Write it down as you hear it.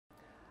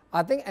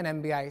I think an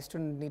MBA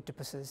student need to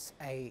possess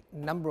a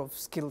number of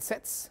skill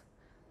sets.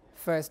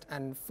 First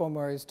and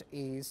foremost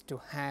is to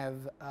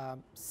have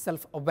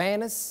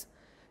self-awareness,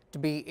 to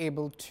be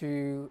able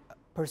to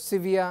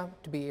persevere,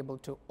 to be able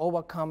to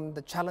overcome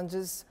the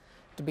challenges,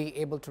 to be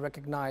able to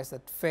recognize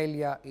that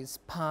failure is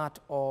part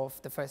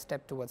of the first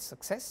step towards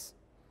success.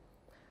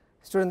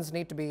 Students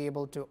need to be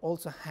able to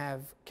also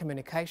have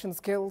communication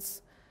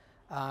skills,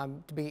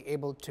 to be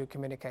able to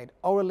communicate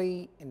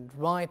orally, in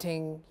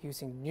writing,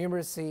 using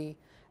numeracy,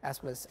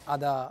 as well as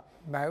other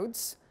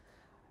modes.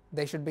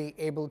 They should be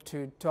able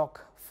to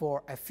talk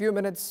for a few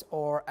minutes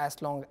or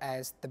as long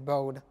as the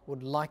board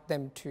would like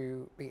them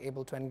to be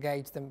able to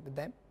engage them with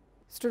them.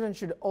 Students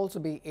should also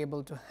be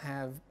able to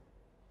have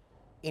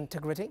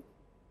integrity.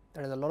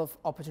 There is a lot of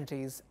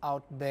opportunities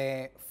out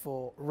there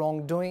for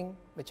wrongdoing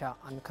which are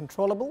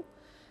uncontrollable,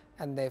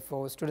 and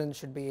therefore students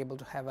should be able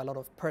to have a lot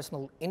of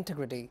personal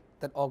integrity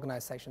that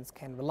organizations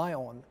can rely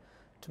on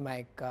to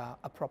make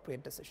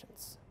appropriate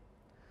decisions.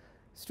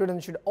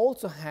 Students should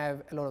also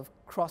have a lot of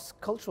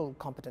cross-cultural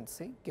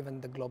competency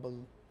given the global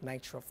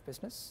nature of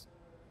business.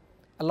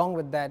 Along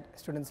with that,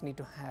 students need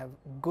to have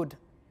good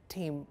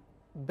team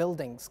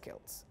building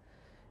skills,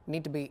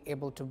 need to be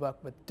able to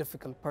work with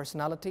difficult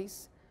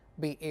personalities,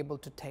 be able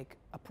to take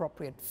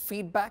appropriate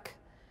feedback,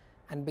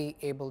 and be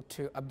able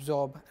to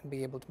absorb and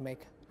be able to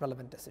make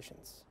relevant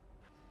decisions.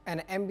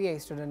 An MBA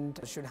student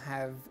should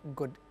have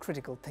good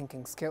critical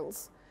thinking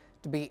skills,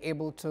 to be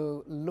able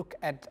to look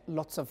at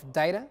lots of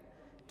data,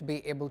 to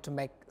be able to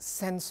make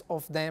sense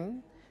of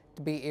them,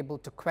 to be able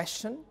to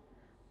question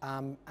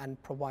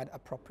and provide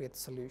appropriate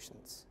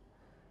solutions.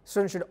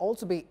 Students should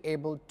also be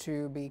able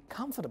to be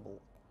comfortable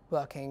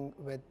working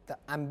with the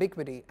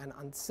ambiguity and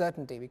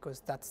uncertainty, because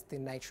that's the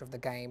nature of the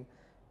game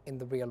in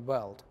the real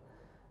world.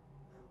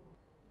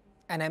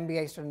 An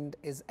MBA student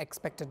is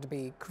expected to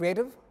be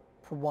creative,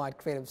 provide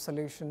creative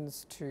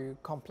solutions to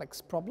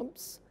complex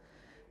problems.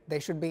 They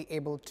should be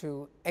able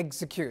to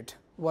execute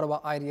whatever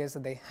ideas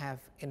that they have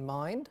in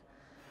mind.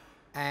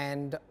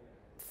 And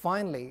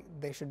finally,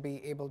 they should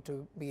be able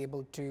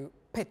to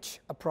pitch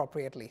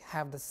appropriately,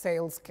 have the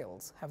sales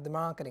skills, have the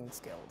marketing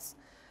skills,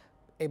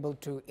 able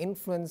to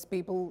influence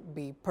people,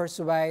 be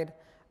persuade,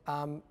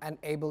 and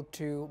able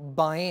to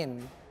buy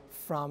in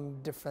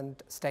from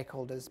different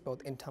stakeholders,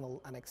 both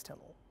internal and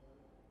external.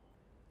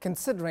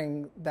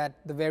 Considering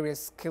that the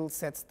various skill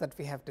sets that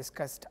we have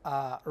discussed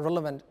are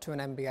relevant to an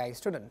MBA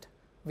student,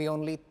 we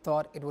only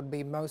thought it would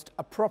be most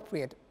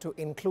appropriate to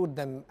include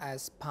them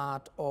as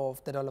part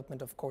of the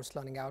development of course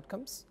learning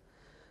outcomes.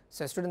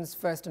 So students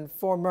first and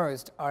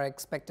foremost are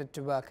expected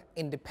to work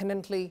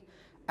independently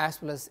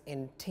as well as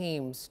in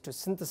teams to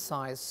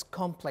synthesize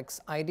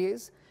complex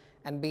ideas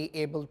and be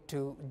able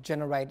to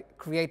generate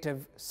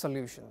creative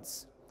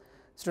solutions.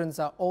 Students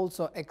are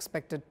also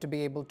expected to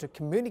be able to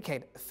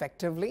communicate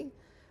effectively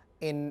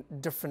in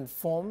different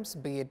forms,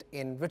 be it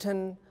in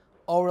written,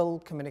 oral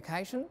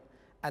communication,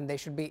 and they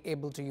should be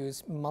able to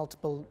use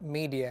multiple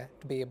media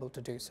to be able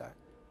to do so.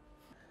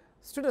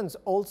 Students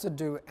also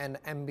do an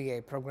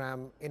MBA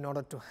program in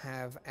order to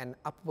have an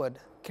upward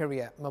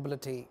career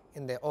mobility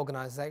in their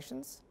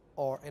organizations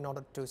or in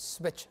order to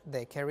switch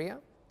their career.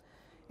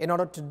 In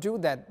order to do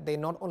that, they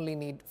not only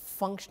need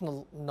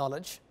functional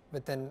knowledge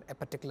within a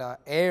particular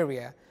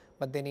area,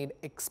 but they need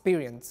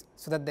experience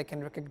so that they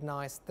can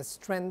recognize the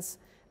strengths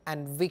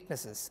and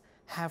weaknesses,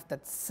 have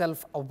that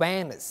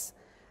self-awareness,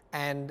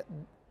 and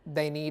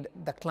they need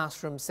the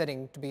classroom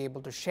setting to be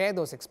able to share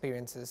those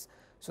experiences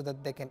so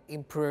that they can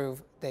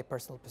improve their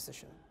personal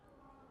position.